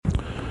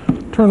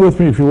Turn with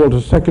me, if you will,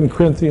 to 2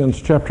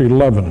 Corinthians chapter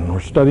 11. We're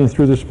studying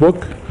through this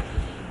book.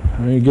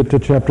 We get to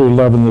chapter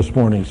 11 this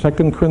morning. 2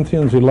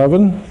 Corinthians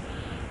 11,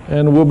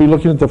 and we'll be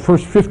looking at the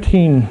first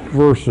 15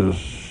 verses,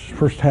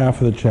 first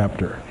half of the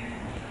chapter.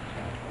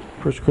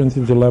 1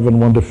 Corinthians 11,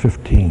 1 to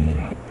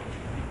 15.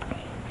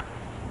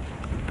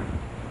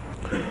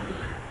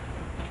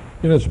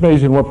 You know, it's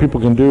amazing what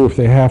people can do if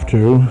they have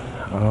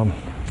to.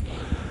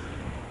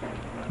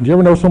 Do you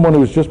ever know someone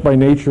who was just by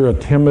nature a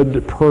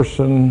timid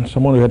person,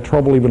 someone who had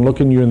trouble even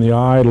looking you in the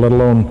eye, let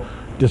alone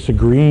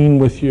disagreeing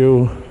with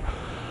you?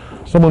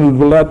 Someone who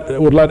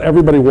would let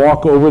everybody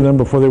walk over them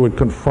before they would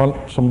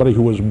confront somebody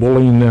who was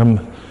bullying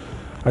them.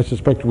 I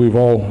suspect we've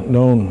all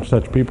known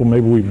such people.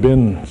 Maybe we've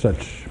been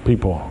such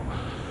people.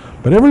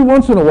 But every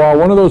once in a while,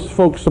 one of those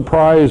folks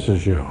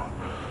surprises you.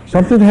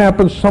 Something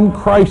happens, some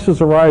crisis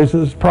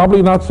arises,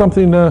 probably not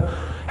something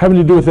having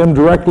to do with them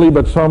directly,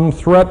 but some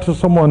threat to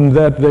someone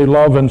that they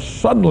love, and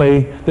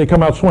suddenly they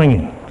come out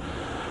swinging.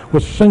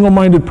 With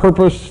single-minded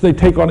purpose, they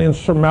take on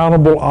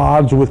insurmountable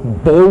odds with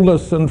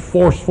boldness and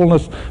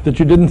forcefulness that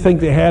you didn't think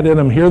they had in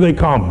them. Here they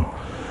come,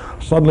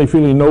 suddenly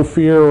feeling no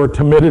fear or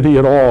timidity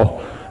at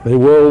all. They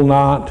will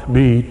not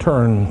be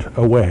turned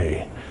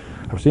away.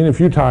 I've seen it a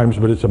few times,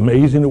 but it's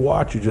amazing to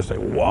watch. You just say,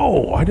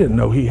 whoa, I didn't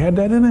know he had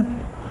that in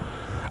him.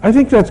 I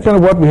think that's kind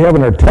of what we have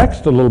in our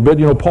text a little bit.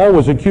 You know, Paul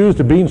was accused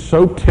of being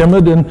so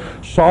timid and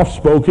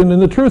soft-spoken,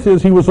 and the truth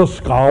is he was a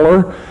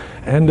scholar.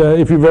 And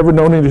if you've ever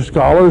known any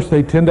scholars,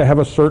 they tend to have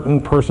a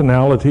certain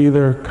personality.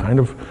 They're kind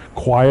of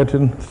quiet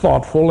and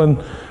thoughtful, and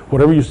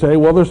whatever you say,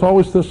 well, there's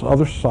always this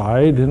other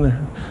side, and they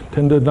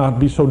tend to not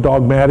be so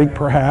dogmatic,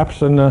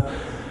 perhaps. And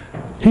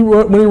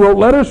when he wrote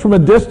letters from a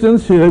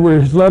distance,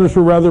 his letters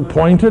were rather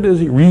pointed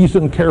as he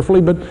reasoned carefully,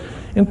 but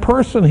in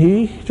person,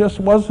 he just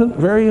wasn't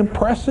very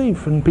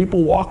impressive, and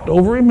people walked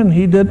over him, and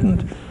he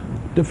didn't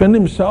defend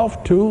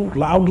himself too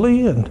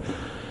loudly and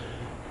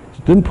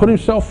didn't put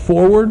himself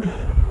forward.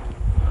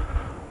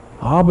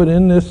 But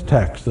in this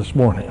text this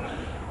morning,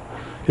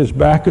 his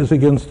back is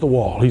against the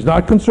wall. He's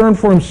not concerned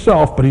for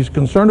himself, but he's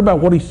concerned about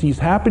what he sees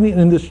happening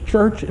in this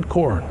church at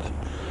Corinth.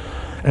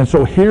 And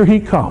so here he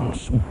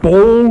comes,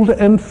 bold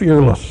and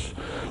fearless,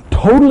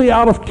 totally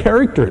out of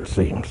character, it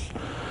seems.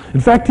 In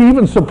fact, he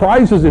even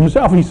surprises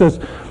himself. He says,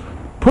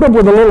 put up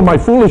with a little of my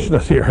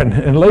foolishness here.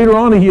 And later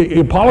on, he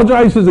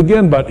apologizes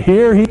again, but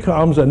here he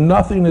comes, and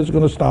nothing is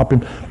going to stop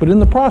him. But in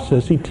the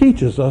process, he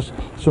teaches us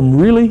some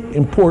really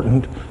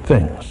important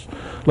things.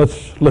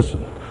 Let's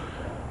listen.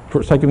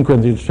 For 2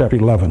 Corinthians chapter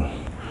 11.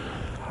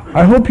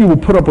 I hope you will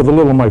put up with a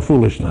little of my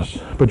foolishness,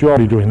 but you're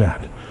already doing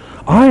that.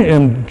 I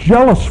am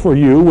jealous for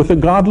you with a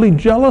godly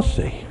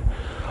jealousy.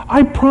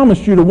 I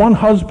promised you to one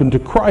husband, to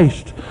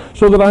Christ,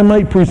 so that I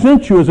might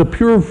present you as a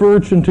pure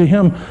virgin to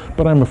him.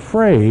 But I'm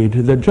afraid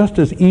that just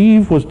as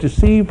Eve was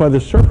deceived by the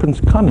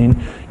serpent's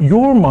cunning,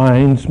 your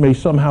minds may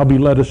somehow be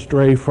led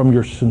astray from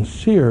your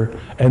sincere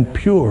and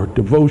pure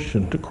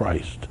devotion to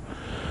Christ.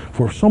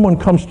 For if someone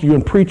comes to you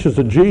and preaches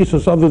a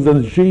Jesus other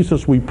than the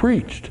Jesus we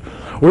preached,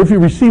 or if you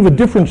receive a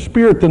different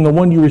spirit than the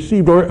one you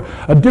received, or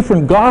a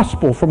different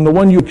gospel from the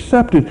one you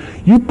accepted,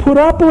 you put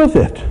up with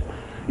it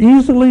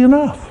easily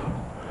enough.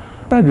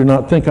 I do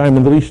not think I am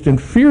in the least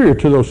inferior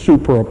to those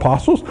super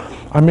apostles.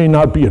 I may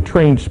not be a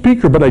trained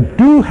speaker, but I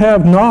do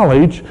have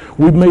knowledge.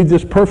 We've made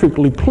this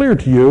perfectly clear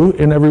to you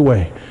in every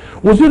way.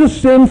 Was it a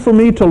sin for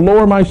me to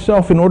lower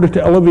myself in order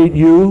to elevate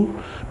you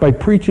by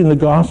preaching the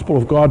gospel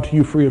of God to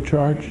you free of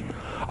charge?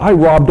 I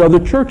robbed other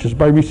churches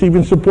by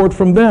receiving support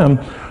from them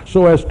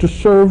so as to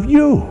serve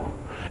you.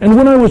 And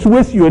when I was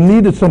with you and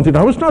needed something,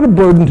 I was not a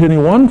burden to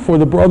anyone, for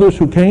the brothers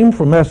who came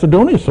from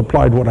Macedonia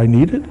supplied what I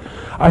needed.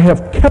 I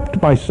have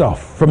kept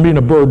myself from being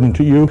a burden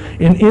to you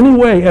in any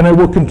way, and I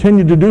will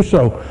continue to do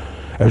so.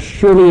 As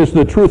surely as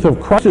the truth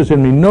of Christ is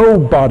in me,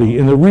 nobody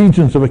in the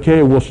regions of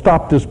Achaia will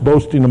stop this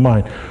boasting of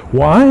mine.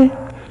 Why?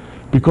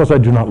 Because I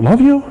do not love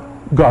you?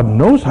 God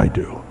knows I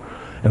do.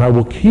 And I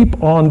will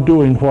keep on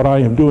doing what I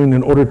am doing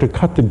in order to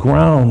cut the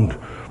ground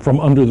from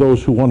under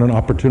those who want an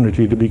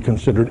opportunity to be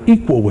considered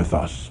equal with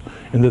us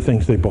in the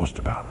things they boast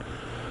about.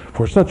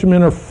 For such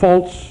men are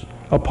false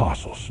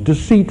apostles,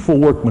 deceitful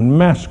workmen,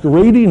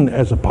 masquerading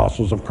as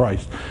apostles of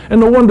Christ.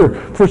 And no wonder,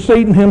 for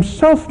Satan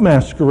himself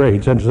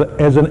masquerades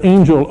as an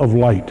angel of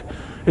light.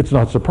 It's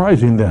not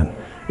surprising then,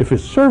 if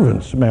his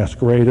servants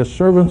masquerade as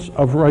servants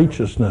of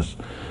righteousness.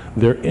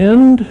 Their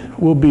end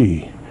will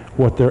be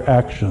what their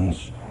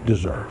actions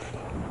deserve.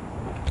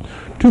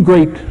 Two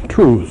great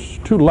truths,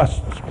 two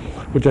lessons,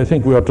 which I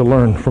think we ought to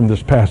learn from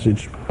this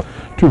passage.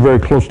 Two very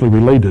closely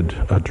related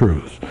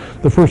truths.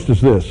 The first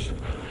is this: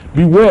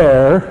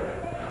 beware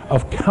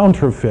of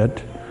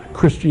counterfeit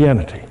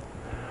Christianity.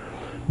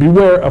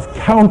 Beware of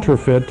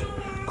counterfeit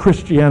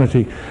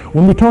Christianity.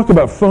 When we talk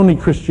about phony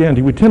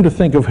Christianity, we tend to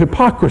think of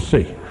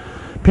hypocrisy.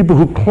 People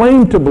who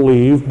claim to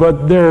believe,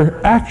 but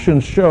their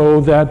actions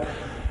show that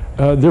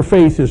their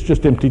faith is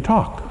just empty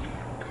talk.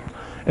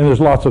 And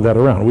there's lots of that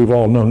around. We've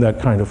all known that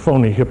kind of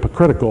phony,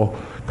 hypocritical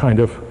kind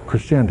of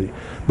Christianity.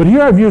 But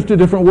here I've used a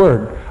different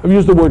word. I've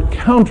used the word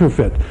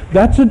counterfeit.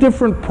 That's a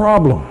different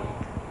problem.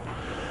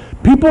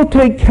 People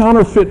take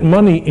counterfeit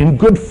money in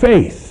good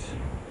faith.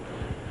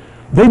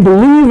 They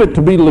believe it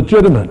to be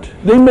legitimate.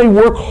 They may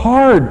work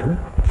hard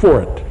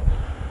for it,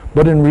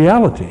 but in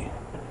reality,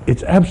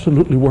 it's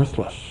absolutely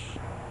worthless.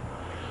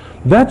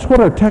 That's what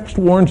our text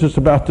warns us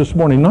about this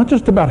morning, not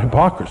just about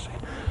hypocrisy,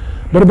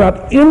 but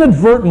about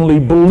inadvertently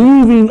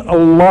believing a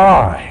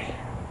lie,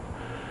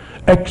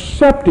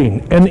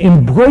 accepting and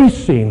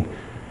embracing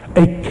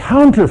a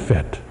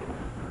counterfeit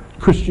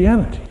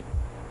Christianity.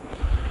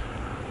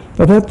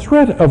 Now, that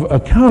threat of a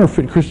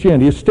counterfeit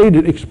Christianity is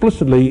stated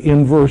explicitly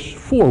in verse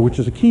 4, which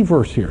is a key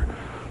verse here.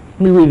 Let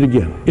me read it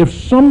again. If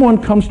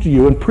someone comes to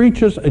you and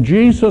preaches a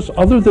Jesus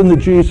other than the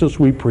Jesus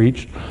we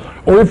preached,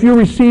 or if you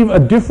receive a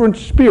different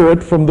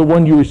spirit from the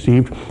one you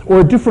received,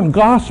 or a different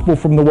gospel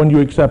from the one you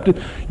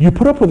accepted, you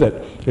put up with it,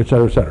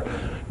 etc.,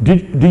 etc.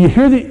 Do you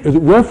hear the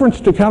reference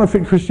to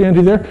counterfeit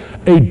Christianity there?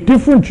 A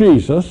different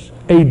Jesus,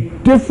 a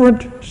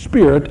different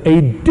spirit,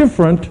 a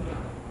different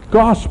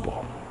gospel.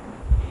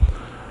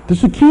 This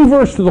is a key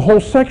verse to the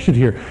whole section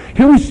here.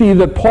 Here we see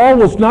that Paul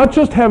was not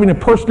just having a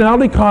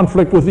personality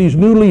conflict with these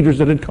new leaders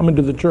that had come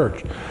into the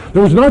church.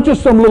 There was not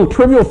just some little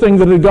trivial thing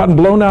that had gotten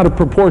blown out of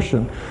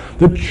proportion.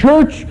 The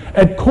church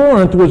at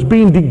Corinth was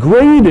being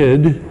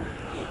degraded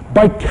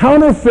by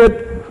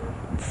counterfeit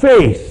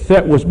faith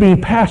that was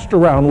being passed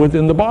around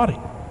within the body.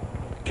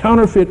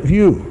 Counterfeit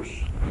views.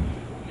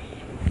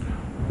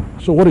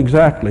 So what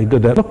exactly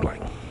did that look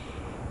like?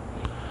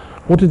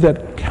 What did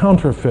that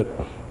counterfeit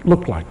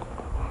look like?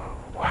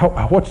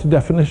 What's the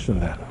definition of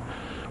that?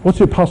 What's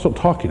the apostle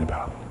talking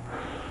about?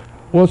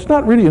 Well, it's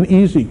not really an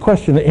easy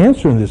question to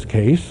answer in this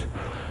case.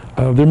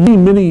 There are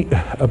many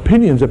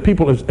opinions that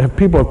people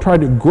have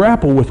tried to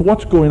grapple with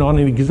what's going on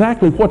and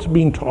exactly what's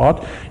being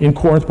taught in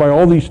Corinth by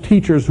all these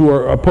teachers who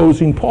are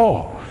opposing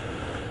Paul.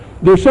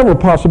 There are several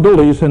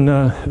possibilities, and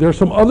there are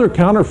some other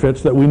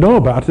counterfeits that we know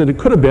about that it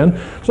could have been.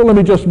 So let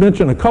me just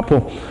mention a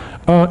couple.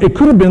 It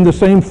could have been the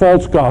same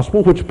false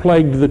gospel which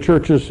plagued the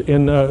churches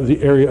in the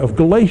area of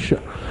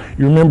Galatia.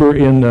 You remember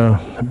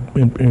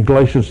in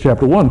Galatians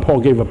chapter 1,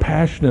 Paul gave a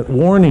passionate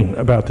warning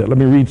about that. Let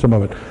me read some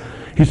of it.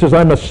 He says,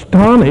 I'm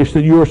astonished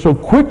that you are so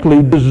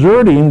quickly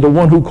deserting the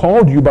one who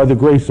called you by the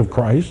grace of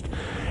Christ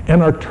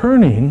and are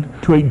turning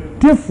to a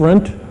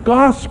different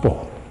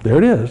gospel. There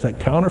it is, that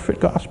counterfeit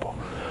gospel,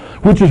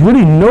 which is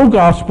really no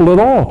gospel at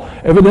all.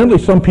 Evidently,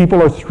 some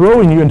people are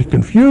throwing you into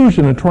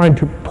confusion and trying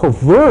to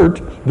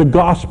pervert the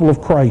gospel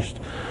of Christ.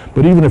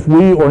 But even if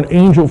we or an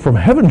angel from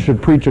heaven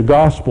should preach a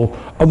gospel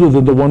other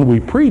than the one we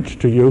preach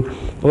to you,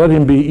 let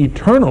him be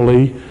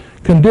eternally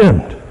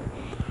condemned.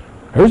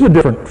 There's a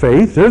different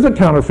faith. There's a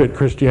counterfeit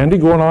Christianity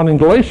going on in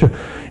Galatia.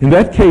 In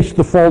that case,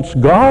 the false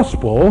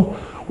gospel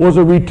was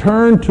a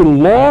return to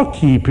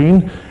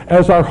law-keeping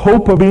as our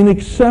hope of being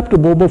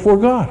acceptable before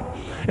God.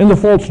 And the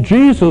false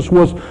Jesus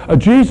was a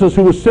Jesus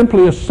who was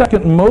simply a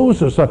second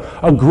Moses,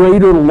 a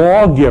greater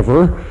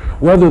lawgiver,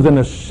 rather than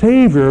a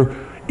Savior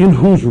in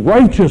whose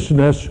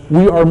righteousness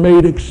we are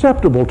made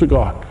acceptable to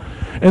God.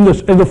 And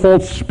the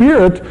false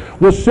spirit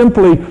was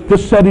simply the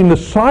setting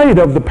aside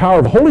of the power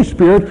of the Holy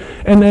Spirit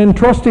and then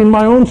trusting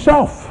my own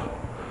self,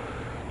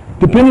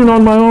 depending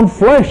on my own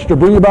flesh to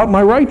bring about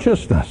my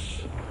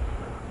righteousness.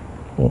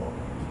 Well,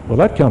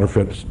 that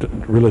counterfeit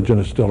religion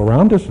is still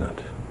around, isn't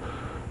it?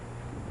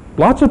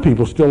 Lots of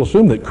people still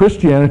assume that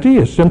Christianity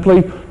is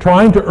simply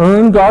trying to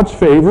earn God's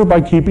favor by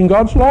keeping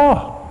God's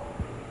law.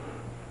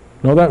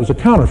 No, that was a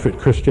counterfeit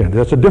Christianity.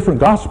 That's a different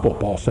gospel,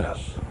 Paul says.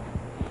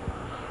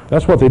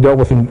 That's what they dealt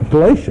with in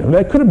Galatia. And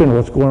that could have been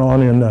what's going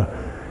on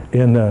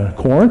in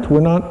Corinth. We're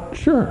not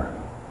sure.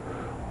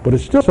 But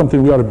it's still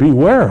something we ought to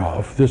beware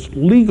of, this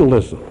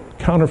legalism,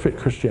 counterfeit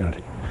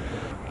Christianity.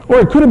 Or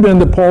it could have been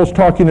that Paul's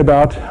talking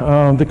about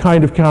the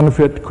kind of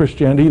counterfeit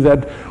Christianity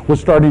that was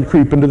starting to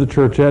creep into the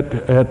church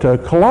at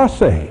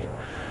Colossae,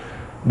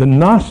 the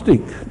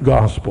Gnostic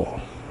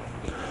gospel.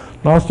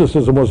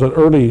 Gnosticism was an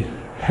early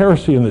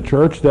heresy in the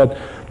church that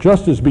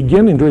just is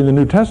beginning during the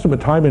New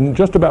Testament time and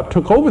just about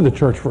took over the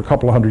church for a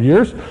couple of hundred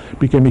years,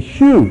 became a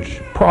huge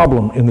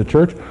problem in the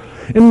church.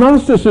 In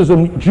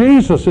Gnosticism,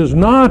 Jesus is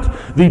not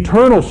the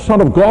eternal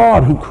Son of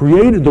God who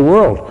created the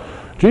world.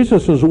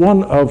 Jesus is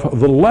one of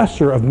the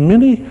lesser of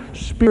many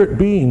spirit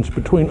beings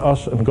between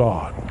us and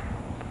God.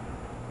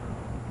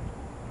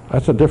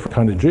 That's a different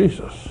kind of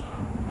Jesus.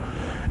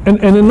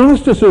 And in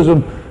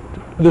Gnosticism,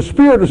 the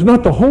Spirit is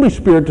not the Holy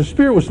Spirit. The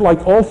Spirit was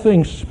like all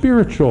things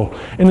spiritual.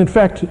 And in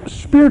fact,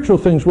 spiritual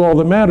things were all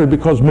that mattered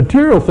because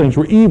material things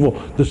were evil.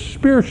 The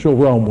spiritual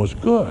realm was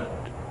good.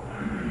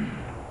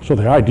 So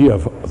the idea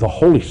of the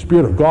Holy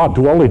Spirit of God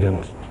dwelling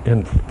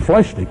in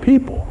fleshly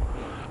people,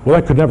 well,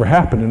 that could never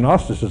happen in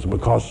Gnosticism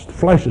because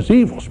flesh is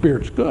evil,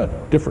 spirit's good.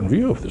 Different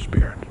view of the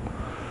Spirit.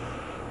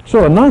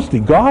 So a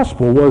Gnostic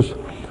gospel was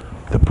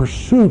the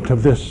pursuit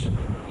of this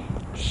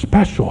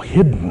special,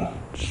 hidden,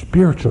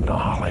 spiritual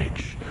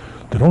knowledge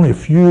that only a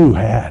few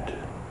had.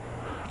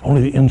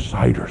 Only the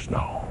insiders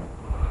know.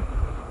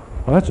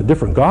 Well, that's a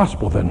different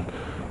gospel than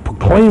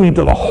proclaiming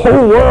to the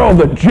whole world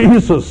that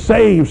Jesus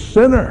saves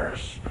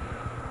sinners.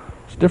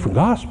 It's a different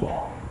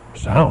gospel.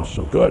 Sounds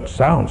so good,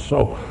 sounds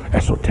so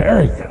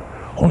esoteric.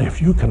 Only a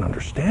few can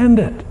understand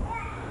it.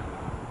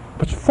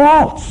 But it's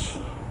false.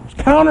 It's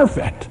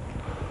counterfeit.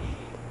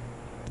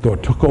 Though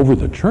it took over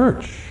the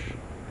church.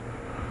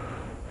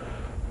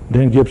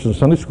 Dan Gibson's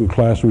Sunday school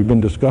class, we've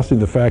been discussing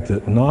the fact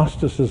that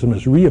Gnosticism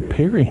is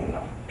reappearing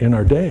in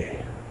our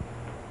day.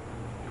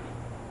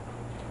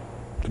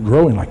 It's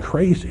growing like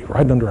crazy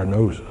right under our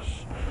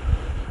noses.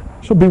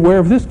 So beware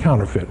of this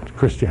counterfeit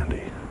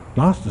Christianity,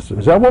 Gnosticism.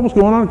 Is that what was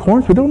going on in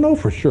Corinth? We don't know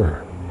for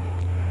sure.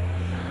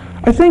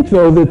 I think,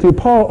 though, that the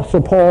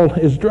Apostle Paul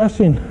is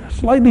addressing a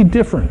slightly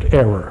different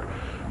error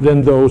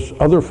than those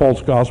other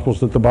false gospels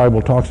that the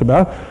Bible talks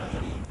about.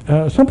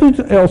 Something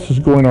else is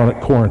going on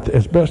at Corinth,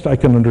 as best I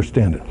can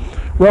understand it.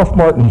 Ralph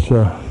Martin's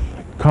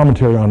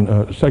commentary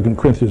on 2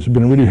 Corinthians has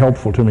been really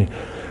helpful to me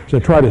as I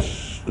try to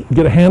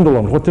get a handle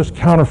on what this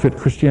counterfeit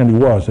Christianity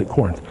was at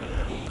Corinth.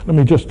 Let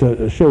me just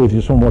share with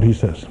you some of what he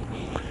says.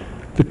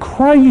 The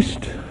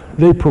Christ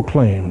they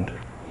proclaimed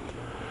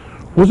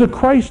was a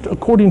Christ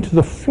according to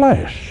the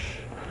flesh,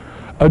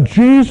 a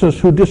Jesus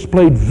who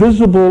displayed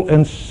visible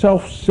and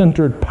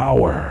self-centered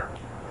power.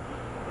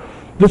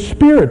 The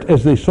Spirit,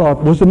 as they saw it,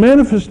 was a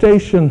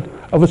manifestation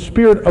of a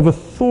spirit of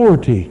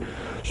authority.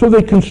 So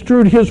they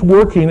construed his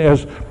working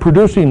as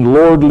producing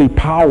lordly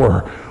power,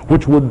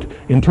 which would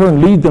in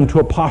turn lead them to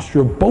a posture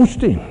of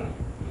boasting.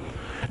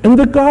 And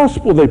the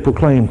gospel they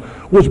proclaimed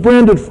was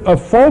branded a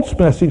false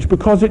message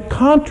because it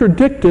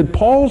contradicted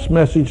Paul's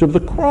message of the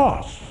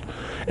cross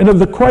and of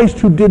the Christ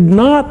who did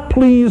not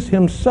please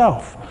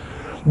himself.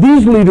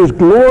 These leaders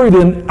gloried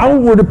in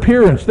outward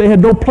appearance. They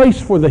had no place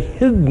for the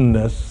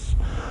hiddenness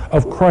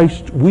of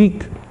Christ's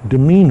weak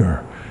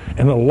demeanor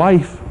and a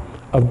life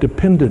of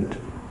dependent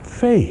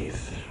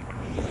faith.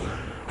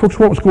 Folks,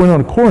 what was going on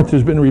in Corinth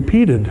has been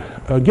repeated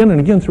again and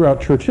again throughout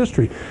church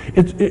history.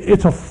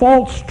 It's a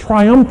false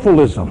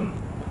triumphalism.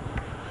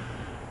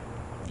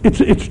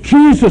 It's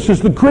Jesus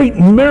as the great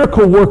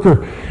miracle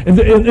worker and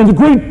the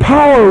great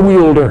power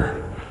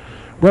wielder,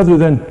 rather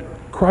than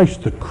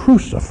Christ the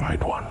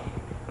crucified one.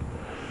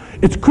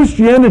 It's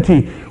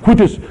Christianity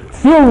which is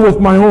filled with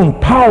my own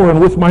power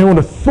and with my own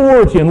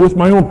authority and with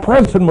my own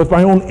presence and with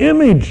my own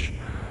image.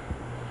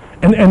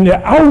 And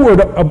the outward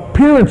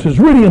appearance is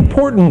really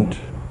important.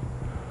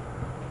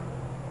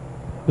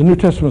 The New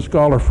Testament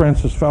scholar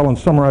Francis Fallon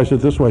summarized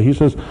it this way. He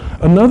says,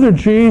 another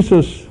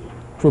Jesus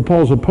for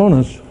Paul's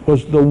opponents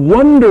was the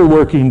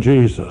wonder-working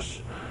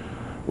Jesus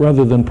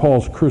rather than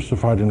Paul's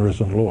crucified and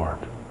risen Lord.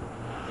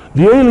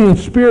 The alien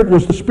spirit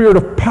was the spirit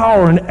of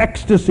power and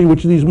ecstasy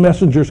which these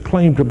messengers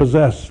claimed to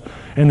possess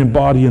and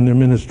embody in their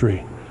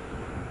ministry,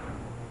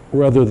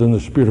 rather than the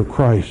Spirit of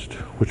Christ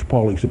which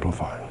Paul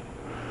exemplified.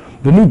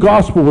 The new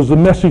gospel was the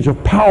message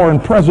of power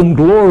and present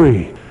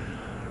glory,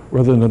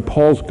 rather than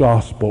Paul's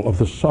gospel of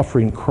the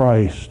suffering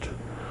Christ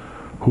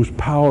whose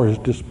power is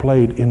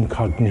displayed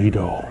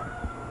incognito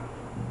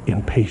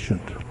in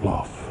patient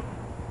love.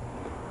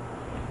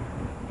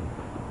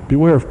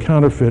 Beware of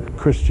counterfeit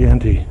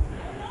Christianity.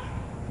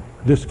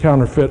 This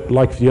counterfeit,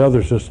 like the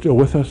others, is still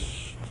with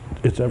us.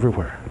 It's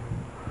everywhere.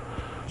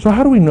 So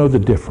how do we know the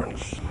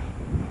difference?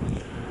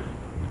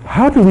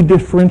 How do we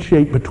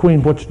differentiate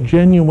between what's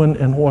genuine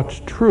and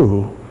what's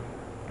true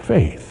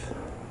faith?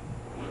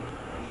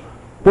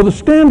 Well, the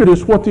standard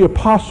is what the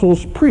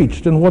apostles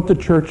preached and what the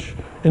church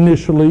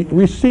initially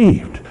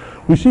received.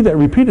 We see that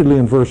repeatedly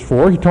in verse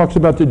 4. He talks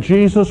about the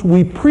Jesus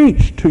we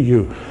preached to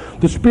you,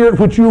 the Spirit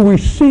which you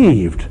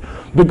received,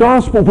 the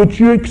gospel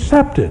which you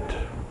accepted.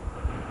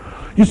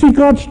 You see,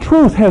 God's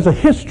truth has a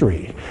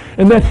history,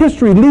 and that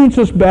history leads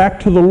us back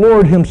to the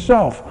Lord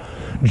himself.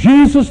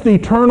 Jesus, the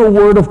eternal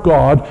Word of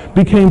God,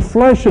 became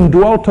flesh and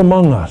dwelt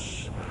among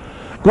us.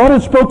 God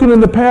had spoken in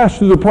the past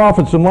through the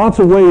prophets in lots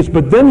of ways,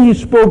 but then he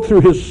spoke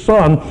through his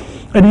Son,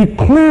 and he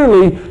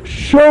clearly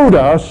showed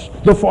us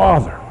the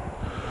Father.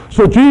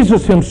 So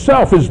Jesus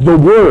himself is the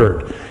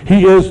Word.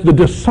 He is the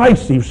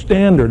decisive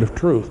standard of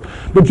truth.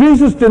 But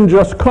Jesus didn't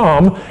just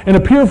come and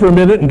appear for a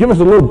minute and give us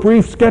a little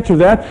brief sketch of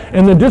that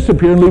and then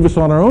disappear and leave us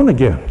on our own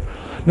again.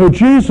 No,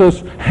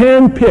 Jesus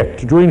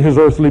handpicked during his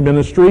earthly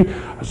ministry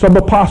some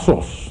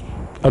apostles,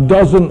 a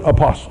dozen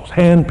apostles,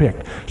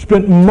 handpicked.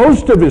 Spent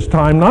most of his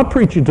time not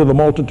preaching to the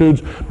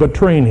multitudes, but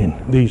training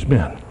these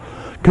men.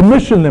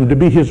 Commissioned them to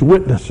be his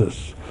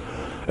witnesses.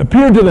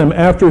 Appeared to them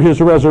after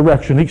his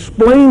resurrection,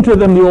 explained to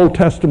them the Old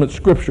Testament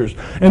scriptures,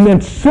 and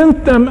then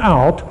sent them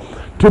out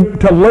to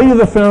lay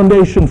the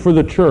foundation for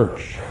the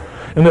church.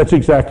 And that's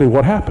exactly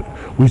what happened.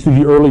 We see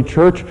the early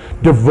church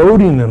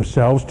devoting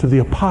themselves to the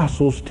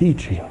apostles'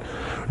 teaching.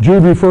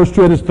 Jude refers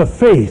to it as the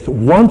faith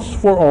once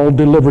for all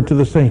delivered to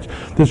the saints.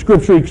 The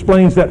scripture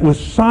explains that with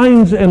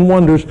signs and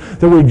wonders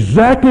that were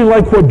exactly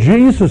like what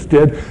Jesus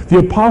did, the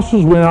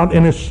apostles went out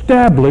and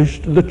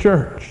established the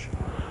church.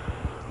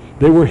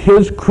 They were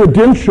his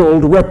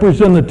credentialed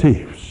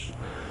representatives.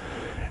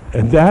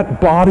 And that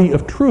body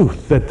of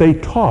truth that they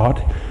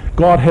taught,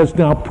 God has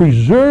now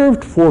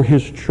preserved for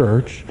his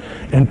church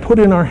and put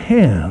in our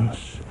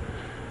hands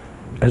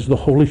as the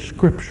Holy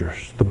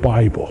Scriptures, the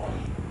Bible.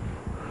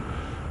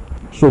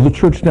 So the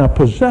church now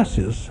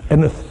possesses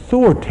an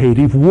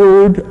authoritative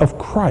word of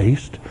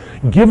Christ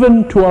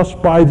given to us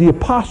by the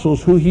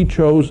apostles who he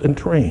chose and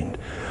trained.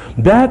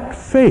 That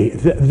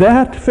faith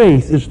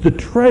is the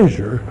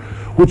treasure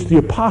which the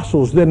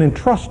apostles then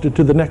entrusted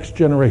to the next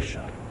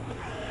generation,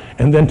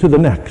 and then to the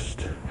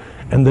next,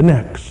 and the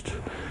next,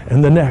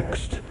 and the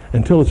next,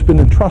 until it's been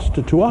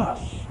entrusted to us.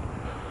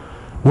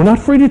 We're not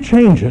free to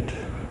change it,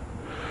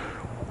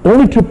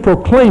 only to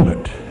proclaim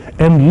it,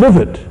 and live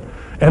it,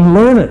 and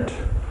learn it,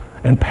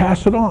 and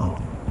pass it on.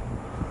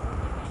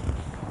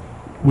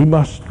 We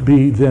must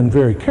be then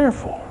very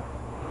careful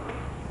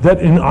that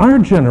in our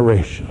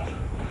generation,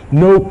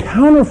 no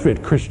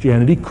counterfeit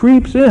Christianity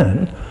creeps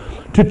in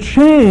to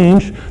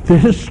change the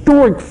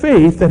historic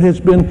faith that has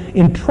been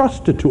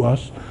entrusted to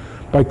us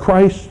by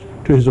Christ,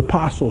 to his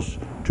apostles,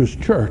 to his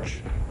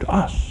church, to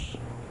us.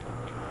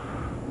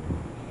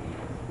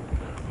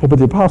 Oh, but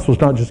the apostle's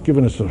not just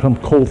giving us some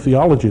cold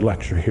theology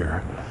lecture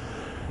here.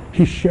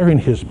 He's sharing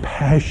his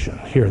passion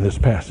here in this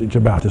passage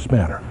about this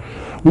matter.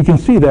 We can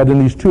see that in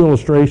these two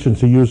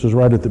illustrations he uses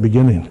right at the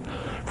beginning.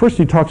 First,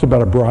 he talks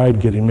about a bride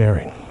getting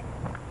married.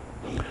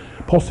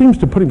 Paul seems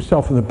to put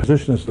himself in the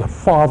position as the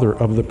father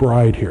of the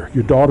bride here.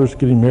 Your daughter's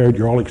getting married.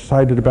 You're all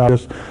excited about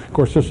this. Of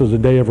course, this is a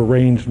day of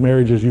arranged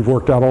marriages. You've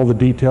worked out all the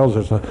details.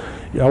 There's an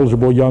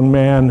eligible young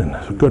man and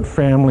a good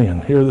family,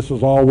 and here this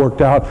is all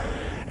worked out.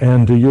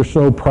 And you're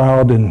so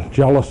proud and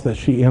jealous that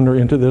she enter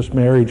into this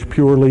marriage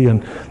purely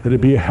and that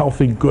it be a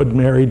healthy, good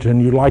marriage,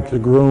 and you like the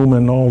groom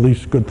and all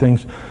these good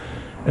things.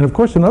 And of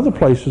course, in other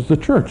places, the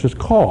church is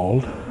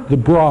called the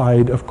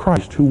bride of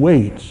Christ, who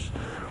waits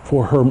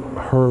for her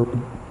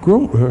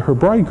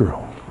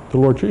bridegroom, the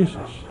Lord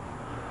Jesus.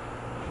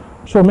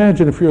 So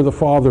imagine if you're the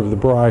father of the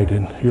bride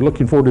and you're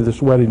looking forward to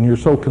this wedding, and you're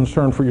so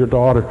concerned for your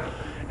daughter,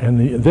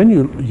 and then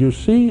you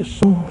see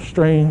some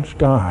strange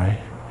guy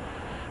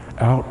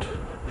out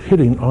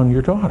hitting on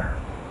your daughter.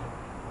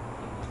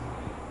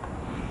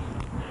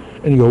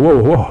 And you go,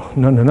 whoa, whoa,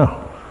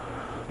 no.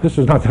 This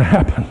is not going to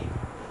happen.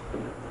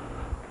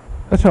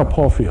 That's how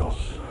Paul feels.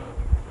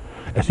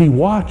 As he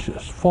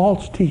watches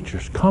false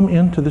teachers come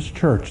into this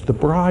church, the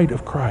bride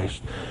of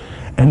Christ,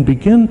 and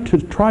begin to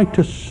try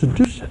to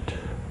seduce it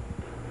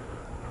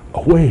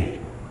away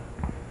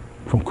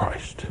from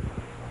Christ,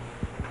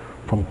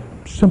 from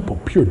simple,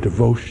 pure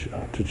devotion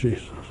to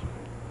Jesus.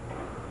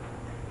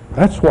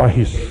 That's why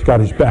he's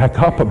got his back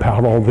up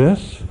about all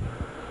this.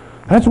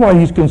 That's why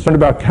he's concerned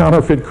about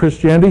counterfeit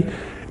Christianity.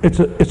 It's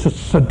a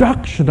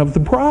seduction of the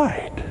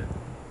bride.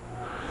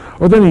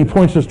 Or then he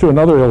points us to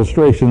another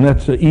illustration.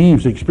 That's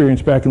Eve's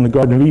experience back in the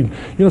Garden of Eden.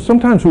 You know,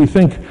 sometimes we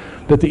think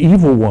that the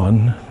evil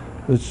one,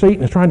 that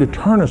Satan is trying to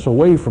turn us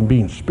away from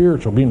being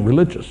spiritual, being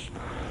religious.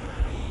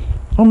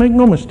 Oh, make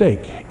no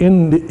mistake.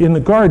 In the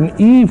garden,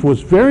 Eve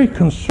was very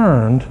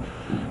concerned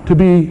to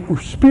be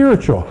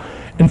spiritual.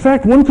 In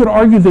fact, one could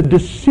argue the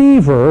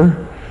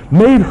deceiver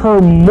made her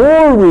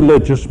more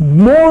religious,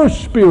 more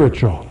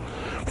spiritual.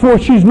 For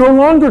she's no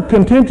longer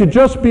content to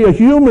just be a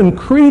human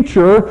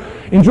creature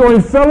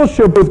enjoying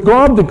fellowship with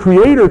God the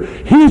Creator.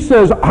 He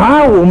says,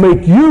 I will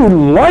make you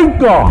like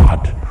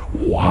God.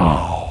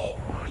 Wow.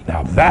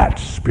 Now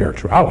that's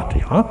spirituality,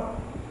 huh?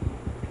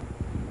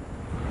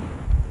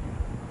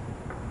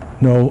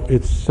 No,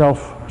 it's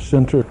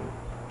self-centered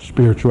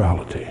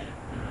spirituality.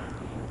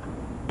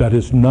 That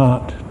is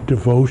not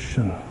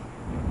devotion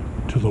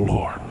to the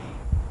Lord.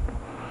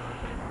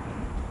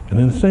 And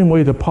in the same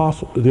way, the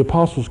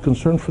apostle's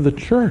concerned for the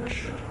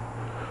church,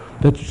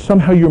 that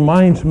somehow your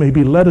minds may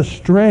be led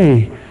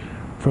astray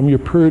from your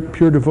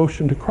pure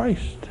devotion to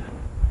Christ.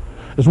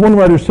 As one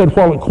writer said,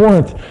 while at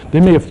Corinth, they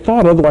may have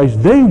thought otherwise,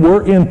 they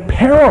were in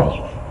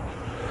peril.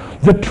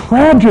 The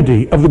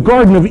tragedy of the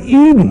Garden of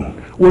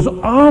Eden was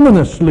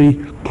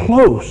ominously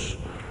close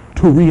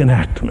to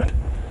reenactment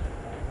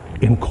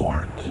in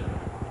Corinth.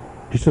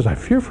 He says, I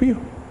fear for you.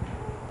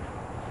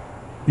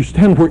 You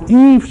stand where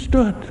Eve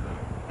stood,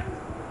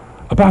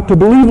 about to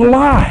believe a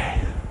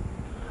lie.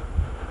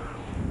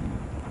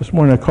 This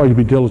morning I call you to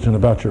be diligent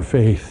about your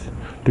faith,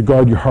 to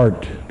guard your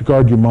heart, to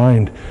guard your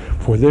mind,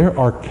 for there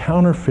are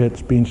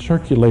counterfeits being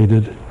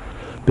circulated.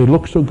 They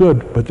look so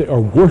good, but they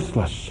are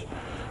worthless.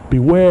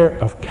 Beware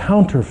of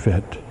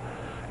counterfeit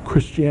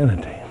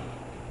Christianity.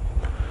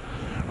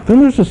 Then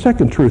there's a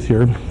second truth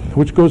here,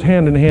 which goes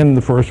hand in hand in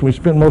the first. We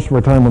spent most of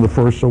our time on the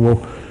first, so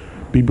we'll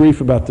be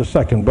brief about the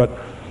second. But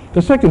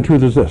the second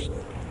truth is this.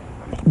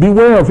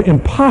 Beware of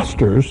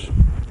imposters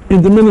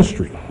in the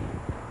ministry.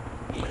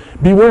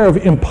 Beware of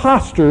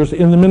imposters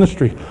in the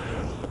ministry.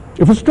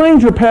 If a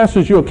stranger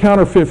passes you a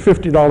counterfeit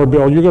 $50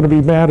 bill, you're going to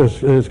be mad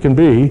as can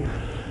be,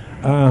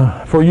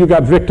 for you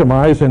got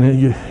victimized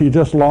and you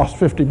just lost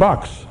 $50.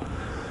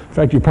 In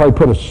fact, you probably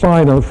put a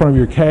sign on the front of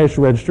your cash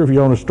register if you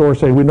own a store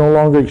saying, we no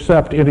longer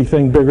accept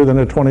anything bigger than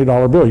a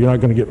 $20 bill. You're not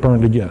going to get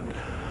burned again.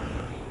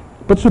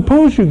 But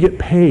suppose you get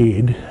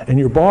paid and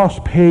your boss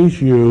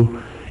pays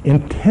you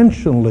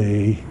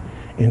intentionally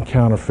in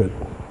counterfeit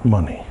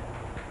money.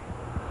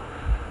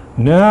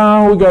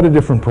 Now we got a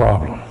different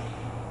problem.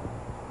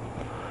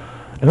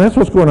 And that's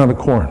what's going on at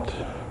Corinth.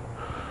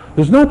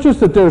 There's not just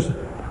that there's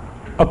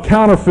a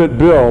counterfeit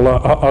bill,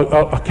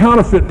 a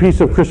counterfeit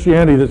piece of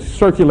Christianity that's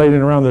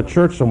circulating around the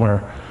church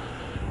somewhere.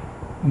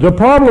 The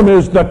problem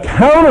is the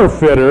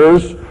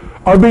counterfeiters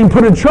are being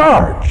put in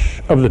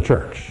charge of the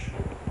church.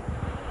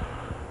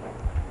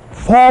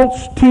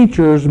 False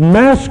teachers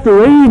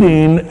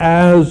masquerading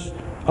as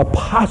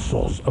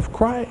apostles of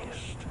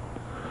Christ.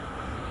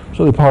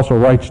 So the apostle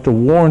writes to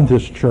warn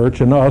this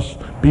church and us,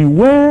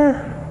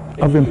 beware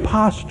of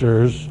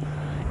imposters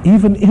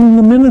even in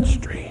the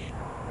ministry.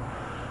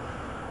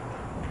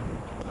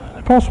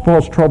 Apostle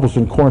Paul's troubles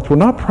in Corinth were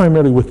not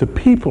primarily with the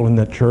people in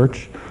that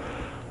church.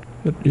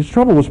 His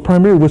trouble was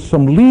primarily with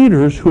some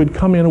leaders who had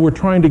come in and were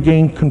trying to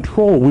gain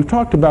control. We've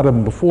talked about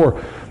them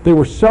before. They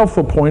were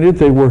self-appointed,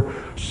 they were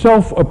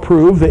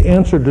self-approved, they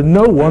answered to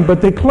no one,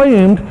 but they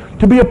claimed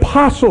to be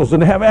apostles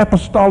and to have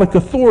apostolic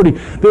authority.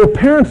 They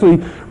apparently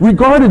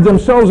regarded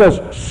themselves as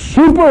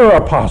super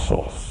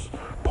apostles.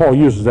 Paul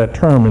uses that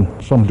term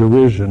in some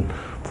derision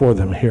for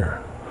them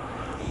here.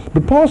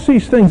 But Paul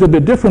sees things a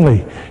bit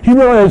differently. He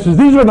realizes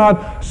these are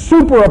not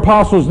super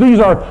apostles, these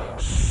are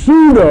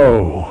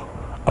pseudo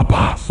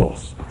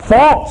apostles,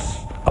 false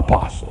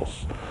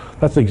apostles.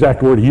 That's the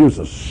exact word he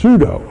uses,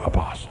 pseudo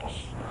apostles.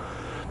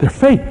 They're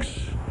fakes,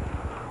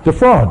 they're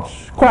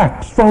frauds,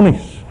 quacks,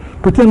 phonies,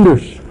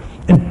 pretenders,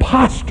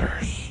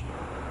 imposters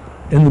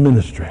in the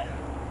ministry.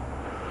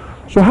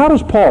 So how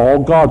does Paul,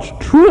 God's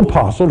true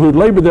apostle who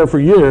labored there for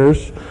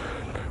years,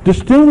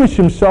 distinguish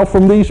himself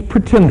from these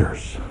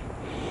pretenders?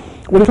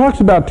 Well, he talks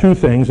about two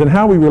things, and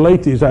how we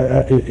relate these,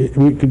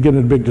 we could get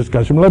into a big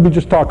discussion. Let me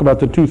just talk about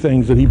the two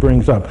things that he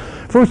brings up.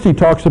 First, he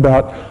talks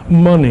about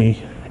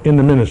money in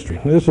the ministry.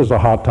 This is a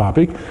hot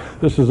topic.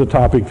 This is a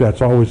topic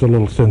that's always a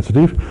little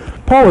sensitive.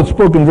 Paul had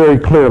spoken very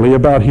clearly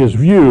about his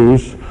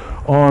views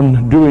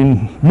on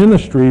doing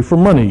ministry for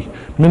money.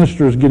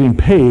 Ministers getting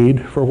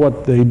paid for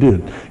what they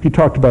did. He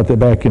talked about that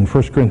back in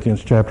 1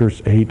 Corinthians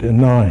chapters 8 and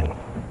 9.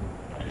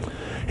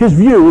 His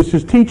views,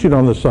 his teaching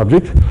on the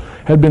subject,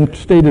 had been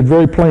stated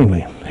very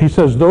plainly. He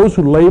says those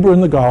who labor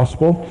in the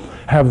gospel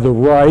have the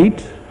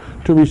right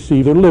to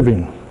receive their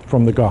living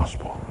from the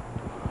gospel.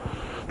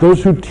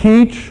 Those who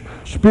teach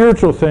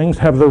spiritual things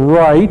have the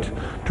right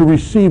to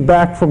receive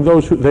back from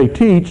those who they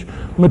teach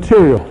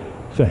material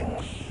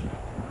things.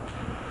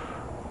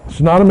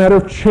 It's not a matter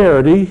of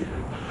charity.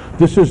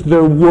 This is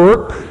their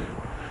work,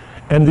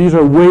 and these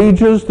are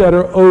wages that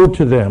are owed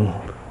to them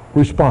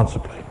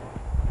responsibly.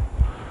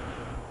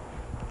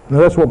 Now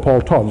that's what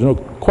Paul taught. There's no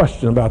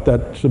question about that.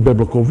 It's a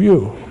biblical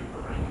view.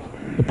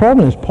 The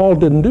problem is Paul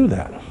didn't do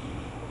that.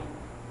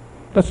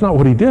 That's not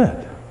what he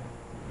did.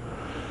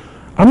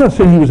 I'm not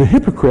saying he was a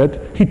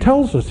hypocrite. He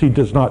tells us he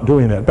does not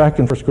doing that. Back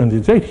in 1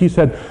 Corinthians 8, he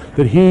said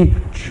that he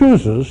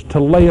chooses to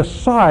lay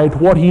aside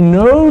what he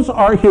knows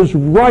are his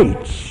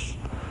rights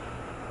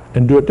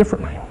and do it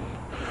differently.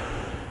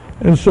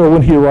 And so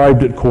when he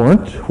arrived at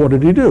Corinth, what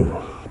did he do?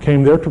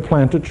 Came there to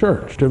plant a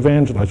church, to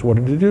evangelize. What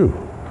did he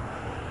do?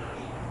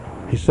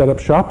 He set up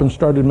shop and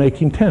started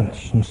making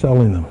tents and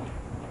selling them.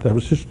 That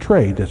was his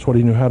trade. That's what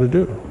he knew how to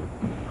do.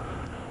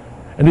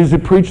 And as he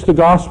preached the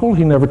gospel,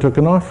 he never took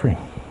an offering.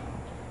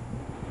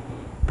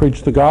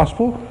 Preached the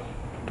gospel,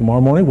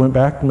 tomorrow morning went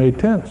back and made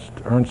tents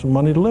to earn some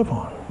money to live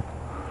on.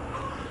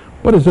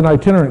 But as an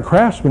itinerant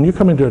craftsman, you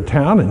come into a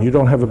town and you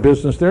don't have a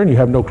business there and you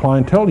have no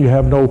clientele, you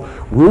have no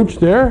roots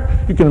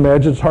there, you can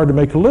imagine it's hard to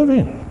make a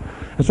living.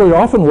 And so he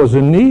often was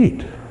in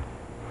need.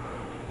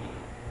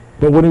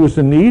 But when he was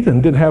in need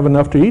and didn't have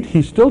enough to eat,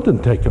 he still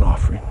didn't take an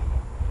offering.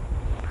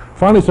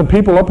 Finally, some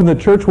people up in the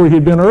church where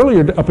he'd been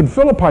earlier, up in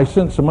Philippi,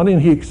 sent some money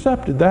and he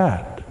accepted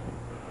that.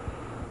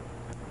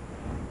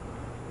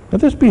 Now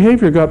this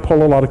behavior got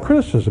Paul a lot of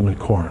criticism in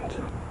Corinth.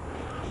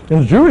 In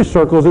the Jewish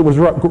circles, it was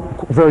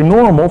very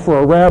normal for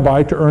a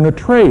rabbi to earn a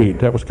trade.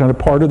 That was kind of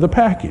part of the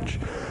package.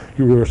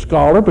 You were a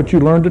scholar, but you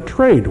learned a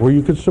trade where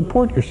you could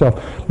support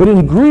yourself. But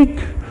in Greek,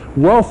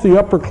 wealthy,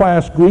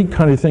 upper-class Greek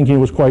kind of thinking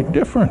was quite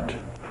different.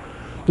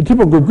 The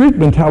typical Greek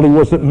mentality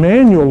was that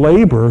manual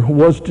labor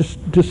was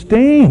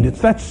disdained.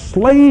 That's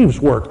slaves'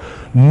 work.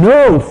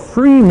 No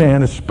free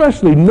man,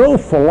 especially no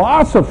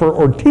philosopher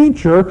or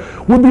teacher,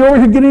 would be over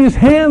here getting his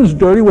hands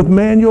dirty with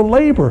manual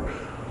labor.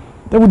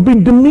 That would be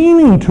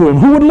demeaning to him.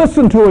 Who would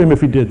listen to him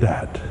if he did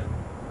that?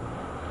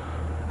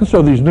 And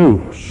so these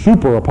new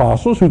super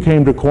apostles who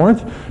came to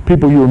Corinth,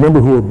 people you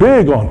remember who were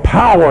big on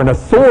power and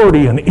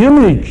authority and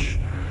image,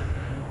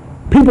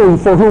 people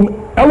for whom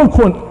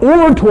eloquent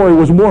oratory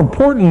was more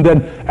important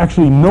than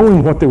actually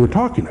knowing what they were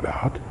talking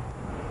about.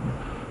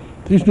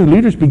 These new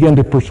leaders began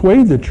to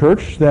persuade the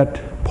church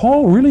that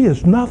Paul really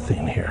is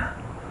nothing here.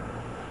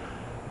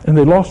 And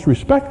they lost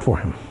respect for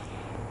him.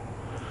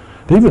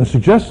 They even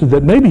suggested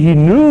that maybe he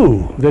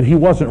knew that he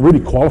wasn't really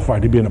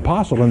qualified to be an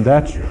apostle, and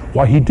that's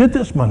why he did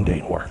this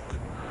mundane work.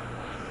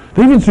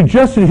 They even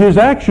suggested his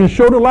actions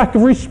showed a lack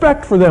of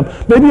respect for them,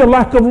 maybe a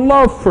lack of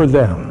love for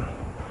them.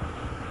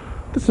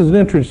 This is an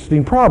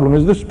interesting problem.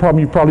 This is a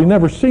problem you've probably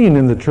never seen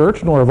in the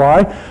church, nor have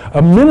I.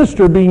 A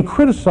minister being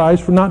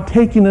criticized for not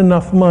taking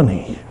enough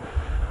money.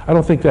 I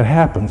don't think that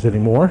happens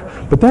anymore,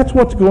 but that's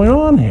what's going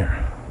on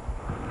here.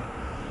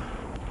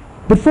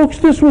 But folks,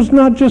 this was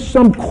not just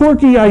some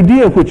quirky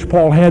idea which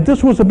Paul had.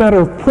 This was a matter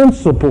of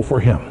principle for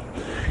him.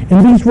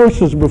 In these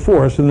verses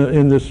before us,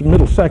 in this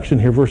middle section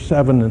here, verse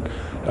 7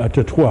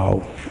 to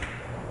 12,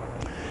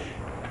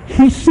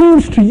 he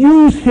seems to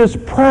use his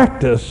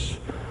practice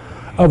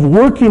of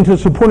working to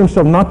support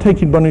himself, not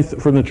taking money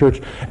from the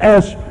church,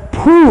 as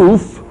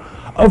proof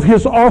of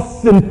his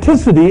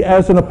authenticity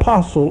as an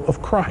apostle of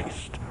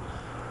Christ.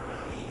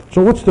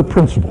 So what's the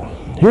principle?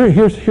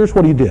 Here's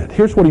what he did.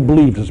 Here's what he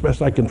believed, as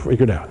best I can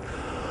figure it out.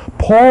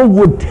 Paul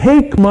would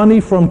take money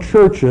from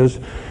churches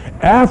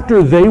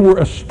after they were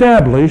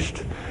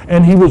established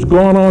and he was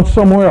gone on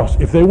somewhere else.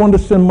 If they wanted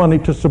to send money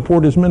to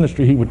support his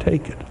ministry, he would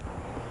take it.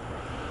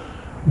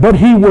 But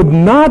he would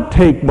not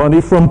take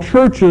money from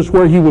churches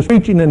where he was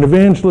preaching and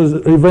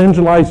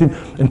evangelizing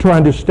and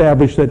trying to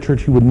establish that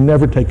church. He would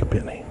never take a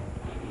penny.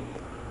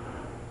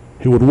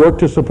 He would work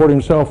to support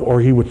himself, or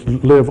he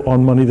would live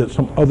on money that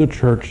some other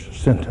church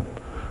sent him.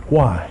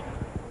 Why?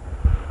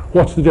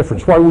 What's the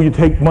difference? Why will you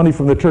take money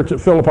from the church at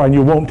Philippi and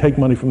you won't take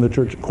money from the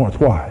church at Corinth?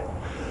 Why?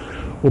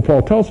 Well,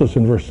 Paul tells us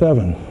in verse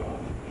 7,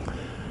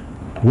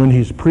 when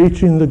he's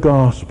preaching the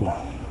gospel,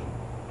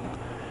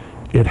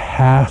 it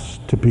has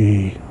to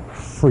be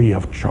free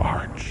of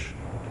charge.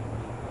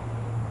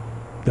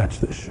 That's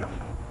the issue.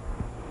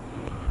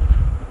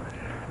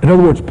 In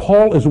other words,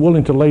 Paul is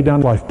willing to lay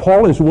down life.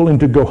 Paul is willing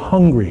to go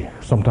hungry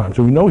sometimes,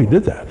 and we know he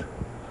did that,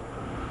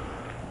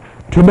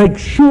 to make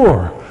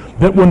sure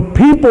that when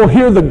people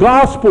hear the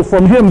gospel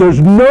from him, there's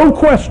no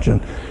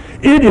question.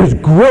 It is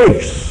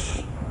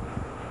grace.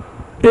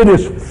 It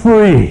is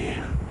free.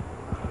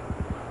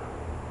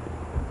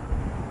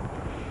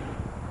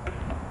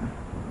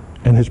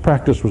 And his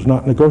practice was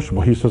not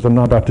negotiable. He says, I'm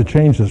not about to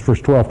change this.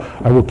 Verse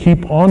 12, I will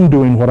keep on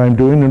doing what I'm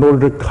doing in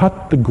order to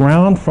cut the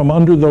ground from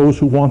under those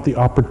who want the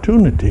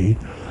opportunity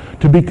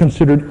to be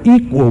considered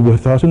equal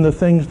with us in the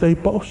things they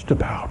boast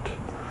about.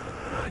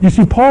 You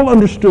see, Paul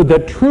understood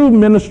that true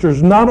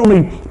ministers not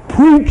only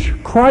preach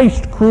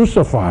Christ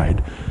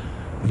crucified,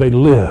 they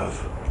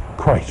live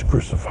Christ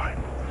crucified.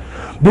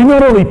 They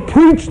not only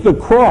preach the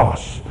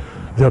cross,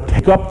 they'll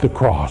take up the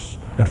cross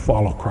and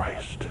follow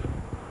Christ.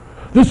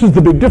 This is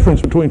the big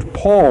difference between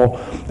Paul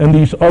and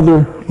these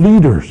other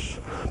leaders.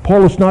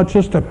 Paul is not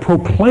just a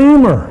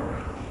proclaimer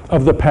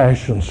of the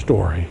passion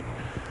story.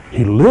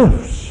 He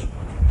lives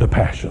the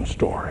passion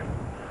story.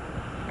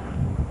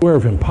 Beware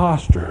of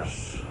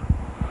imposters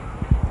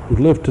who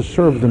live to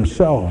serve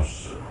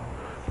themselves.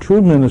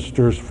 True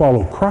ministers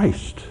follow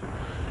Christ,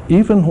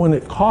 even when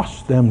it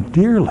costs them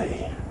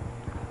dearly.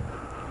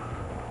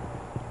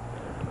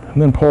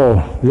 And then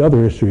Paul, the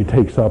other issue he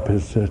takes up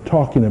is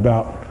talking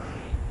about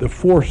the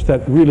force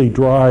that really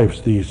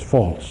drives these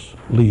false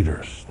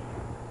leaders.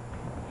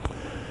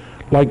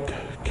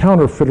 Like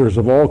counterfeiters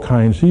of all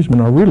kinds, these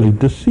men are really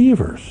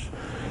deceivers.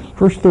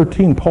 Verse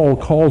 13, Paul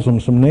calls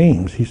them some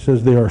names. He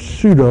says they are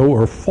pseudo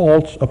or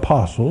false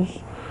apostles.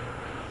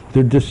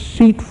 They're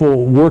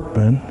deceitful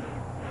workmen.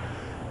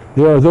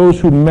 There are those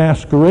who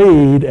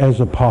masquerade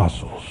as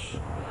apostles.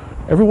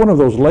 Every one of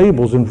those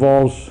labels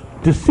involves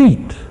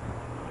deceit.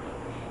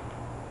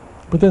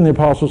 But then the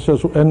apostle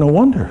says, and no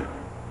wonder.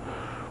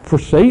 For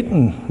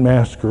Satan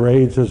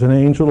masquerades as an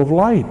angel of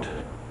light.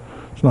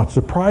 It's not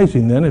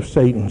surprising then if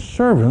Satan's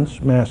servants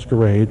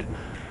masquerade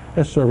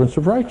as servants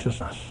of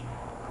righteousness.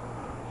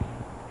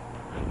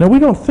 Now we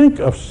don't think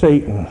of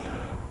Satan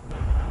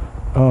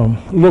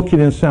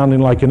looking and sounding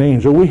like an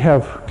angel. We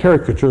have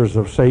caricatures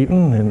of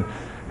Satan and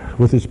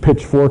with his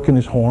pitchfork and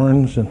his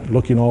horns and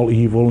looking all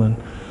evil, and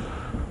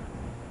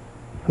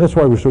that's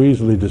why we're so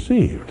easily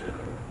deceived.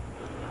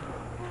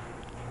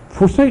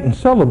 For Satan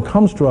seldom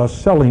comes to us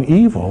selling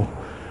evil.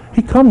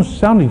 He comes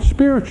sounding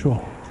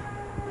spiritual.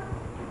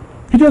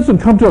 He doesn't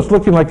come to us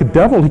looking like a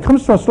devil. He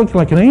comes to us looking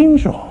like an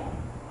angel.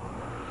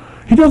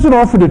 He doesn't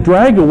offer to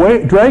drag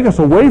us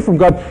away from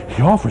God.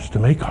 He offers to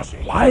make us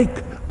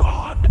like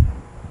God.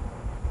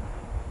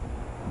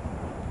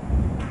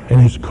 And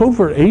his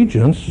covert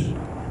agents,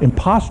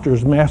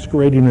 imposters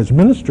masquerading as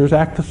ministers,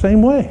 act the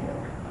same way.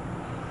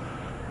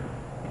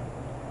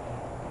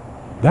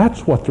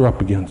 That's what they're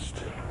up against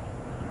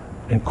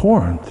in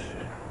Corinth.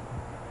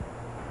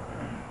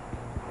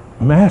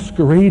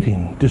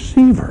 Masquerading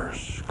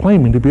deceivers,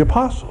 claiming to be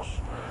apostles.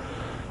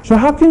 So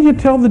how can you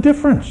tell the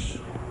difference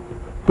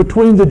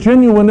between the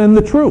genuine and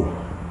the true?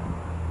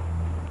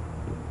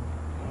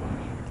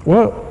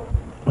 Well,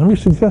 let me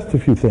suggest a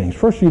few things.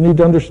 First, you need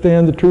to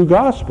understand the true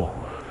gospel.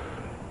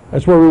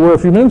 That's where we were a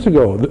few minutes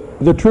ago.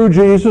 The true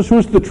Jesus.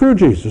 Who's the true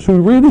Jesus?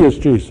 Who really is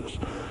Jesus?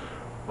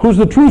 Who's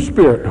the true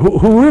Spirit?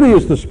 Who really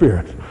is the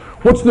Spirit?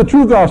 What's the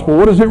true gospel?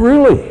 What is it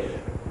really?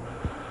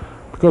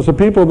 Because the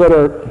people that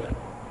are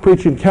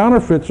preaching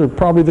counterfeits are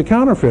probably the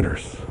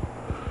counterfeiters.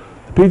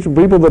 The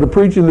people that are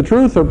preaching the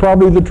truth are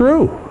probably the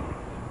true.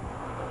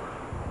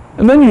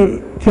 And then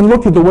you can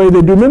look at the way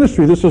they do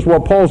ministry. This is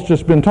what Paul's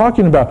just been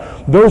talking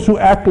about. Those who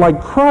act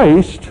like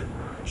Christ,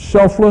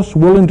 selfless,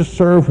 willing to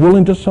serve,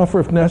 willing to suffer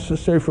if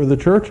necessary for the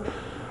church,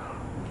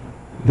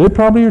 they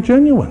probably are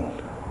genuine.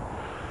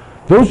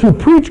 Those who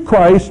preach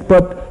Christ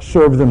but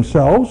serve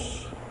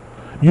themselves,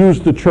 use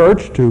the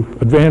church to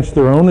advance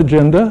their own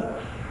agenda,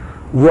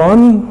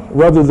 run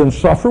rather than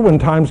suffer when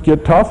times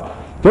get tough,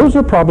 those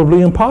are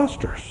probably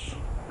imposters.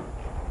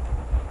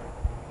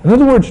 In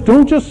other words,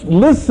 don't just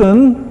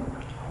listen,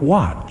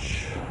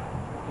 watch.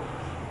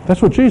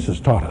 That's what Jesus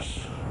taught us.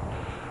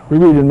 We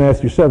read in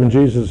Matthew 7,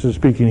 Jesus is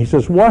speaking. He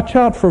says, watch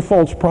out for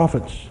false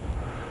prophets.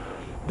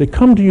 They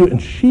come to you in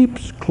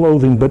sheep's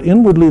clothing, but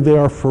inwardly they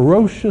are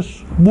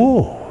ferocious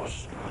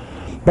wolves.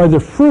 By the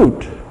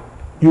fruit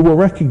you will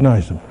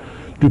recognize them.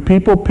 Do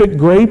people pick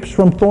grapes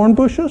from thorn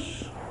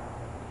bushes?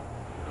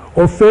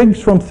 Or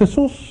figs from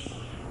thistles?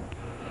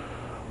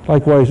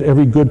 Likewise,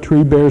 every good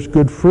tree bears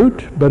good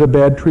fruit, but a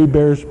bad tree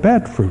bears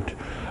bad fruit.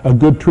 A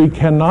good tree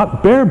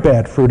cannot bear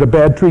bad fruit. A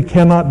bad tree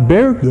cannot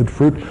bear good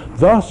fruit.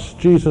 Thus,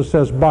 Jesus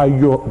says, by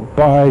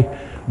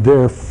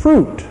their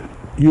fruit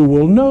you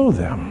will know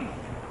them.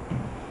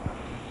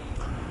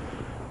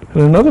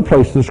 In another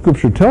place, the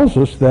scripture tells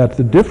us that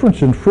the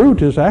difference in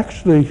fruit is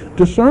actually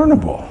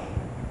discernible.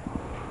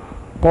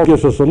 Paul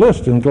gives us a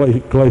list in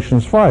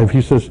Galatians 5.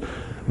 He says,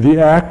 the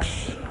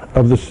acts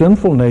of the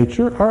sinful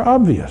nature are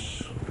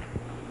obvious.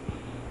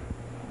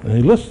 And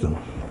he lists them.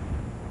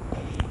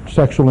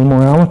 Sexual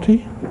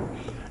immorality,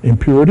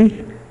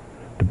 impurity,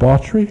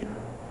 debauchery,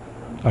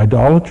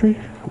 idolatry,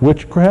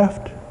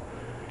 witchcraft,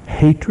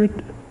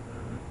 hatred,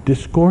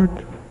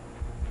 discord,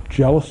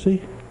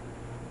 jealousy,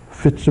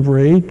 fits of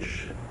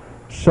rage,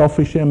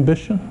 selfish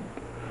ambition,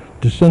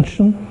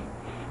 dissension,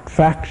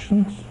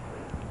 factions,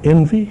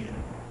 envy,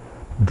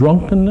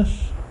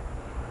 drunkenness,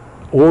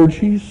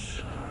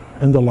 orgies,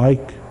 and the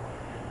like.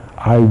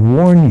 I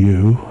warn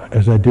you,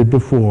 as I did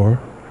before,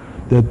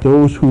 that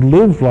those who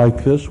live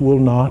like this will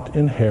not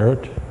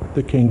inherit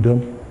the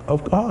kingdom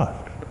of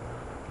God.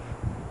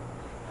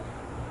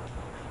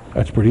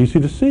 That's pretty easy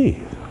to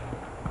see.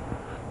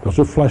 Those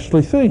are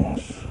fleshly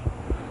things.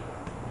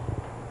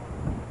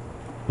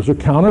 Those are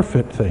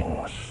counterfeit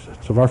things.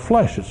 It's of our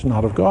flesh, it's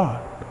not of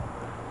God.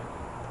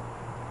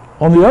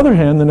 On the other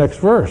hand, the next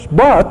verse,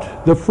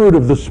 but the fruit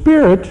of the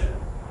Spirit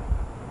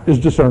is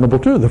discernible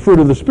too. The fruit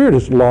of the Spirit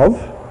is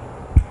love,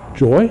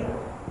 joy,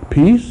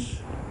 peace,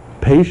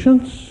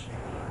 patience,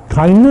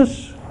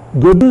 kindness,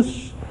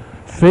 goodness,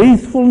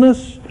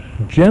 faithfulness,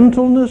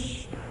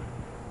 gentleness,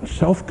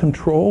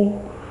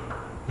 self-control.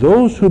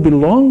 Those who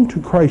belong to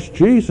Christ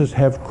Jesus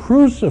have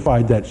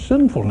crucified that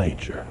sinful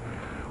nature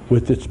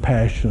with its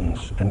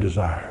passions and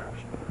desires.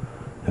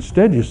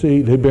 Instead, you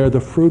see, they bear the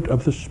fruit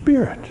of the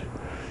Spirit.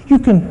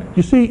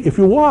 You see, if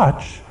you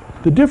watch,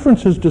 the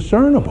difference is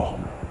discernible.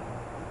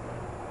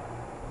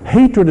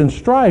 Hatred and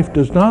strife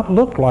does not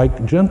look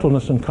like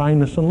gentleness and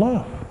kindness and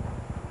love.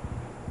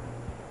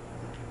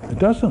 It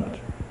doesn't.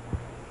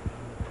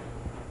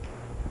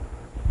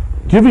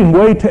 Giving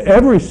way to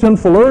every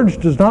sinful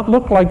urge does not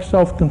look like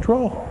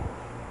self-control.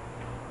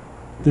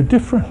 They're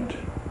different.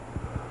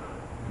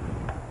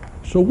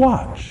 So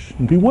watch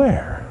and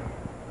beware.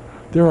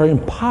 There are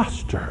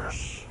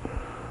imposters.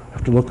 You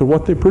have to look at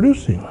what they're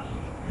producing.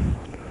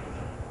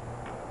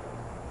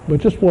 But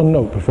just one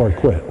note before I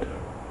quit.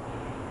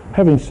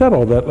 Having said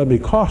all that, let me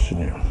caution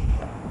you.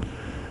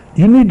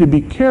 You need to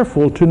be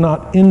careful to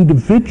not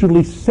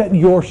individually set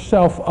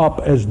yourself up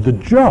as the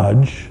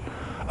judge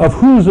of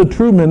who's a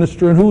true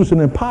minister and who's an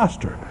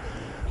imposter.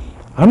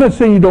 I'm not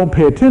saying you don't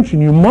pay attention.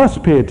 You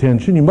must pay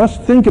attention. You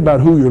must think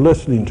about who you're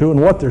listening to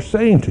and what they're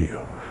saying to you.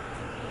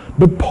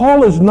 But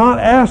Paul is not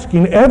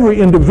asking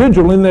every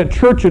individual in that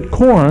church at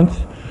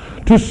Corinth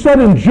to set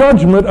in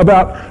judgment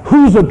about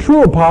who's a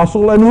true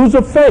apostle and who's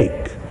a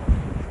fake.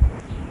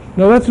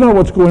 No, that's not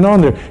what's going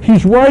on there.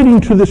 He's writing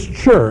to this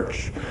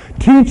church,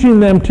 teaching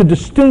them to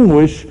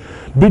distinguish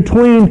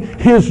between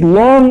his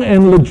long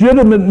and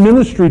legitimate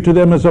ministry to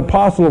them as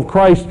apostle of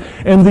Christ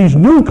and these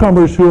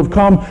newcomers who have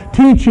come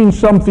teaching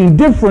something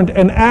different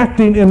and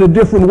acting in a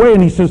different way.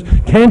 And he says,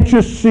 can't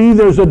you see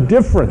there's a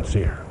difference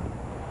here?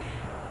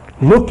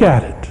 Look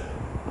at it.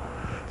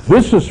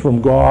 This is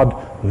from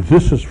God,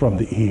 this is from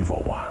the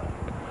evil one.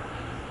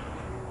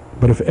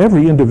 But if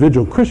every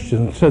individual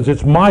Christian says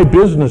it's my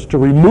business to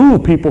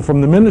remove people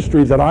from the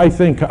ministry that I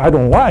think I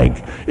don't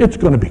like, it's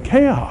going to be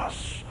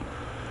chaos.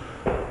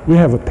 We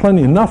have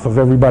plenty enough of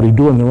everybody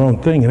doing their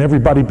own thing and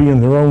everybody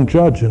being their own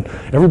judge and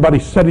everybody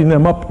setting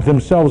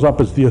themselves up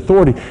as the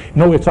authority.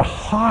 No, it's a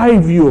high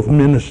view of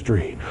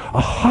ministry, a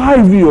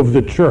high view of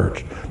the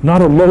church,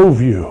 not a low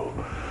view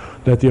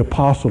that the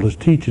apostle is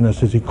teaching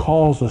us as he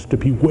calls us to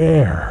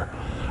beware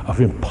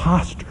of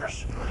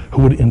imposters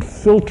who would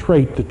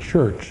infiltrate the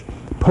church,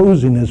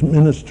 posing as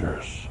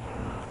ministers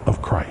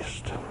of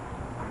Christ.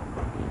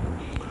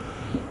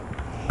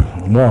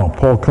 Now,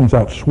 Paul comes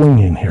out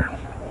swinging here.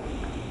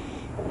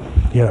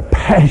 He had a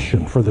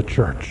passion for the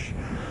church.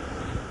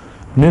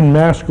 Men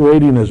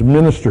masquerading as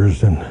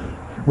ministers and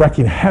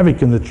wreaking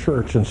havoc in the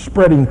church and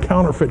spreading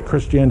counterfeit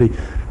Christianity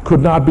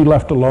could not be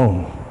left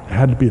alone. It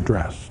had to be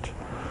addressed.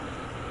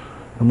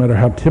 No matter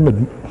how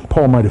timid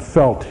Paul might have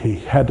felt, he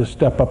had to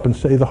step up and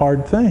say the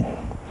hard thing.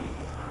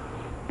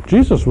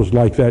 Jesus was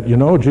like that, you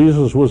know.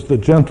 Jesus was the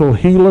gentle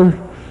healer,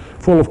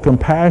 full of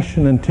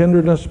compassion and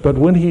tenderness, but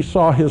when he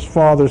saw his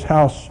father's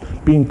house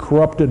being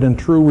corrupted and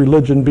true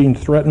religion being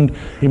threatened,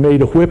 he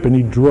made a whip and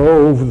he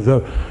drove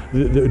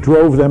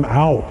them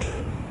out.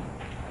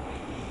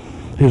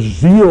 His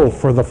zeal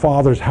for the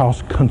Father's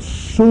house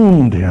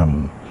consumed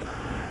him.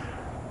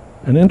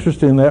 And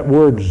interesting, that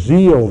word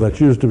zeal that's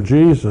used of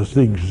Jesus,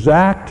 the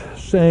exact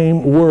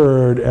same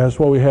word as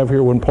what we have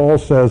here when Paul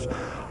says,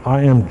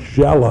 I am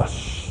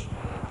jealous.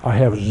 I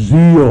have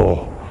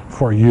zeal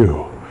for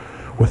you,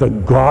 with a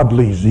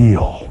godly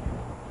zeal.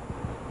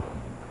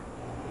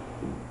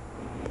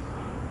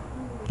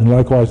 And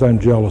likewise, I'm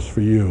jealous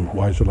for you,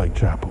 Weiser Lake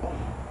Chapel.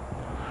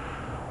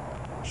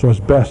 So as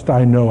best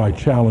I know, I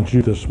challenge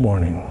you this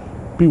morning.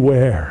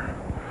 Beware.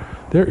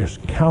 There is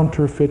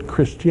counterfeit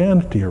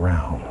Christianity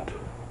around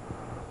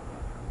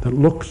that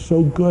looks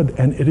so good,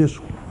 and it is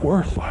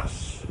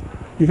worthless.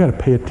 You got to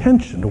pay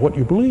attention to what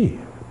you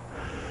believe.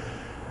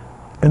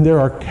 And there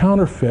are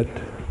counterfeit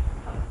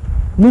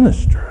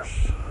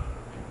ministers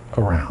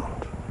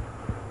around.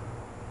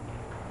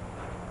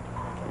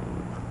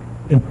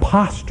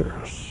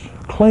 Imposters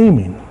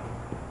claiming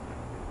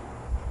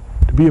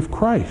to be of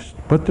Christ,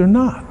 but they're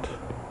not.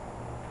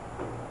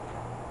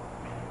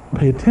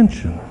 Pay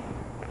attention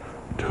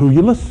to who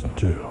you listen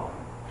to.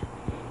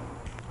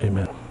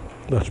 Amen.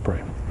 Let's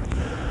pray.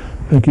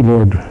 Thank you,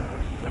 Lord,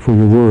 for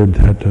your word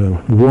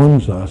that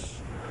warns us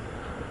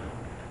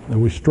that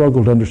we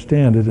struggle to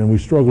understand it, and we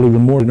struggle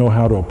even more to know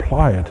how to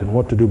apply it and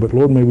what to do. But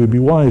Lord, may we be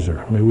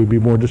wiser. May we be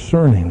more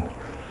discerning.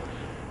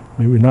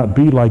 May we not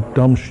be like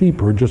dumb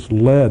sheep who are just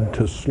led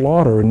to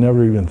slaughter and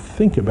never even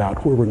think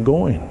about where we're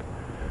going.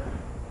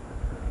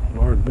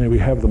 Lord, may we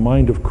have the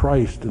mind of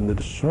Christ and the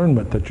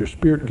discernment that your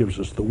Spirit gives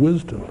us, the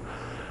wisdom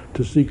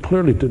to see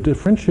clearly, to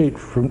differentiate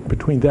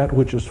between that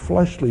which is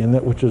fleshly and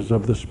that which is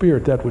of the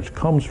Spirit, that which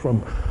comes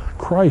from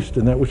Christ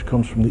and that which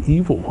comes from the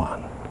evil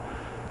one.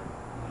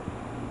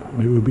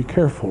 May we be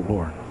careful,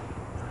 Lord,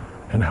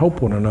 and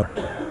help one another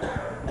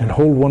and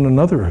hold one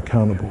another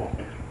accountable,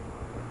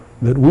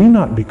 that we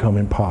not become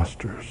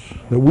imposters,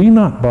 that we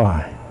not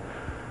buy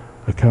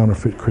a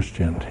counterfeit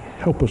Christianity.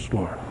 Help us,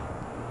 Lord.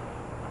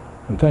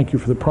 And thank you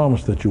for the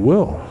promise that you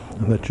will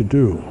and that you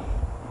do.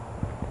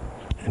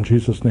 In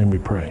Jesus' name we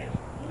pray.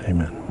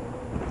 Amen.